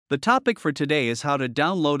The topic for today is how to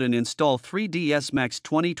download and install 3ds Max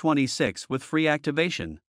 2026 with free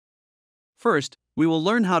activation. First, we will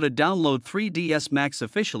learn how to download 3ds Max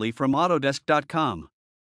officially from Autodesk.com.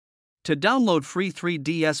 To download free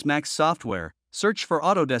 3ds Max software, search for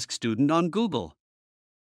Autodesk Student on Google.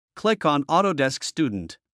 Click on Autodesk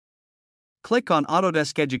Student. Click on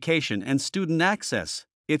Autodesk Education and Student Access.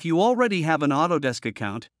 If you already have an Autodesk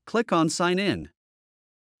account, click on Sign In.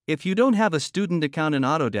 If you don't have a student account in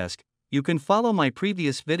Autodesk, you can follow my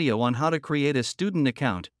previous video on how to create a student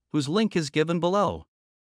account, whose link is given below.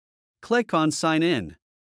 Click on Sign In.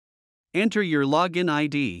 Enter your login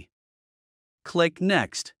ID. Click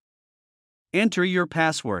Next. Enter your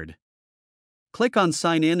password. Click on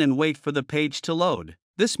Sign In and wait for the page to load.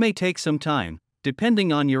 This may take some time,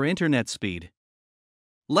 depending on your internet speed.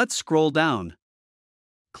 Let's scroll down.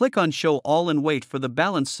 Click on Show All and wait for the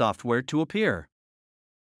balance software to appear.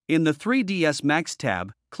 In the 3ds Max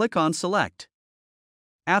tab, click on Select.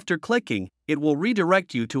 After clicking, it will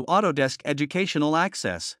redirect you to Autodesk Educational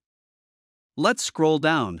Access. Let's scroll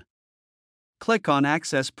down. Click on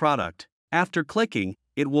Access Product. After clicking,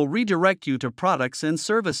 it will redirect you to Products and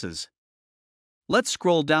Services. Let's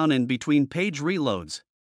scroll down in between page reloads.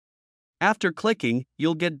 After clicking,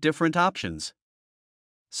 you'll get different options.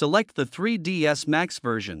 Select the 3ds Max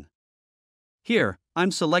version. Here,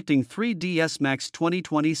 I'm selecting 3ds Max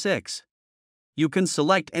 2026. You can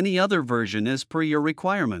select any other version as per your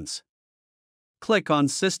requirements. Click on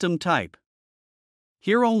System Type.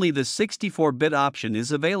 Here only the 64-bit option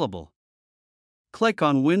is available. Click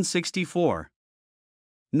on Win64.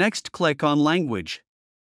 Next, click on Language.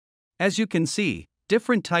 As you can see,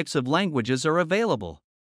 different types of languages are available.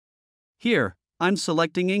 Here, I'm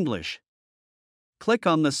selecting English. Click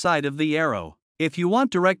on the side of the arrow. If you want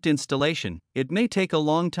direct installation, it may take a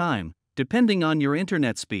long time, depending on your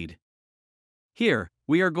internet speed. Here,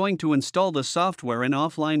 we are going to install the software in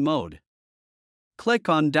offline mode. Click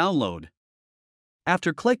on Download.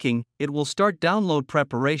 After clicking, it will start download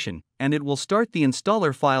preparation, and it will start the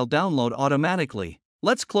installer file download automatically.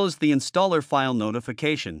 Let's close the installer file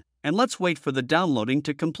notification, and let's wait for the downloading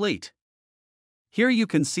to complete. Here you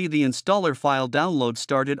can see the installer file download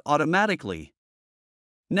started automatically.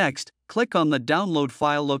 Next, click on the download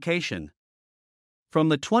file location. From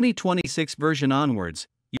the 2026 version onwards,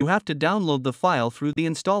 you have to download the file through the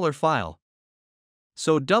installer file.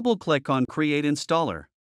 So double-click on Create Installer.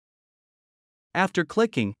 After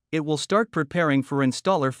clicking, it will start preparing for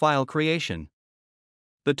installer file creation.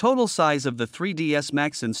 The total size of the 3ds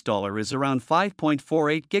Max installer is around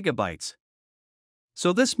 5.48 gigabytes.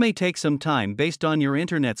 So this may take some time based on your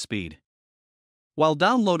internet speed. While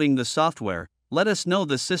downloading the software, let us know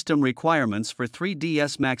the system requirements for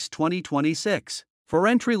 3ds Max 2026. For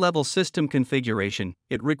entry-level system configuration,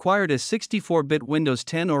 it required a 64-bit Windows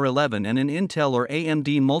 10 or 11 and an Intel or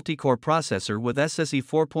AMD multi-core processor with SSE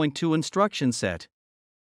 4.2 instruction set.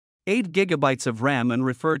 8 GB of RAM and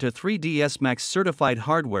refer to 3ds Max certified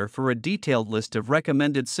hardware for a detailed list of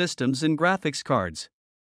recommended systems and graphics cards.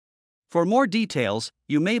 For more details,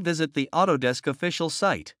 you may visit the Autodesk official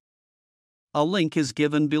site. A link is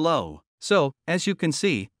given below. So, as you can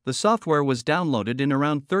see, the software was downloaded in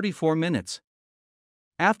around 34 minutes.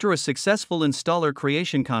 After a successful installer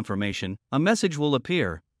creation confirmation, a message will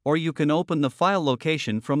appear, or you can open the file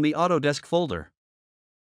location from the Autodesk folder.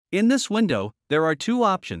 In this window, there are two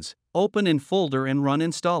options: Open in Folder and Run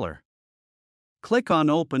Installer. Click on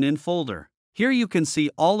Open in Folder. Here you can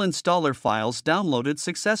see all installer files downloaded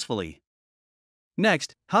successfully.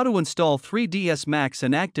 Next, how to install 3ds Max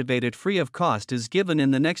and activate it free of cost is given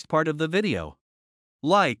in the next part of the video.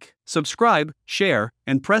 Like, subscribe, share,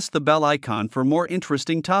 and press the bell icon for more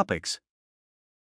interesting topics.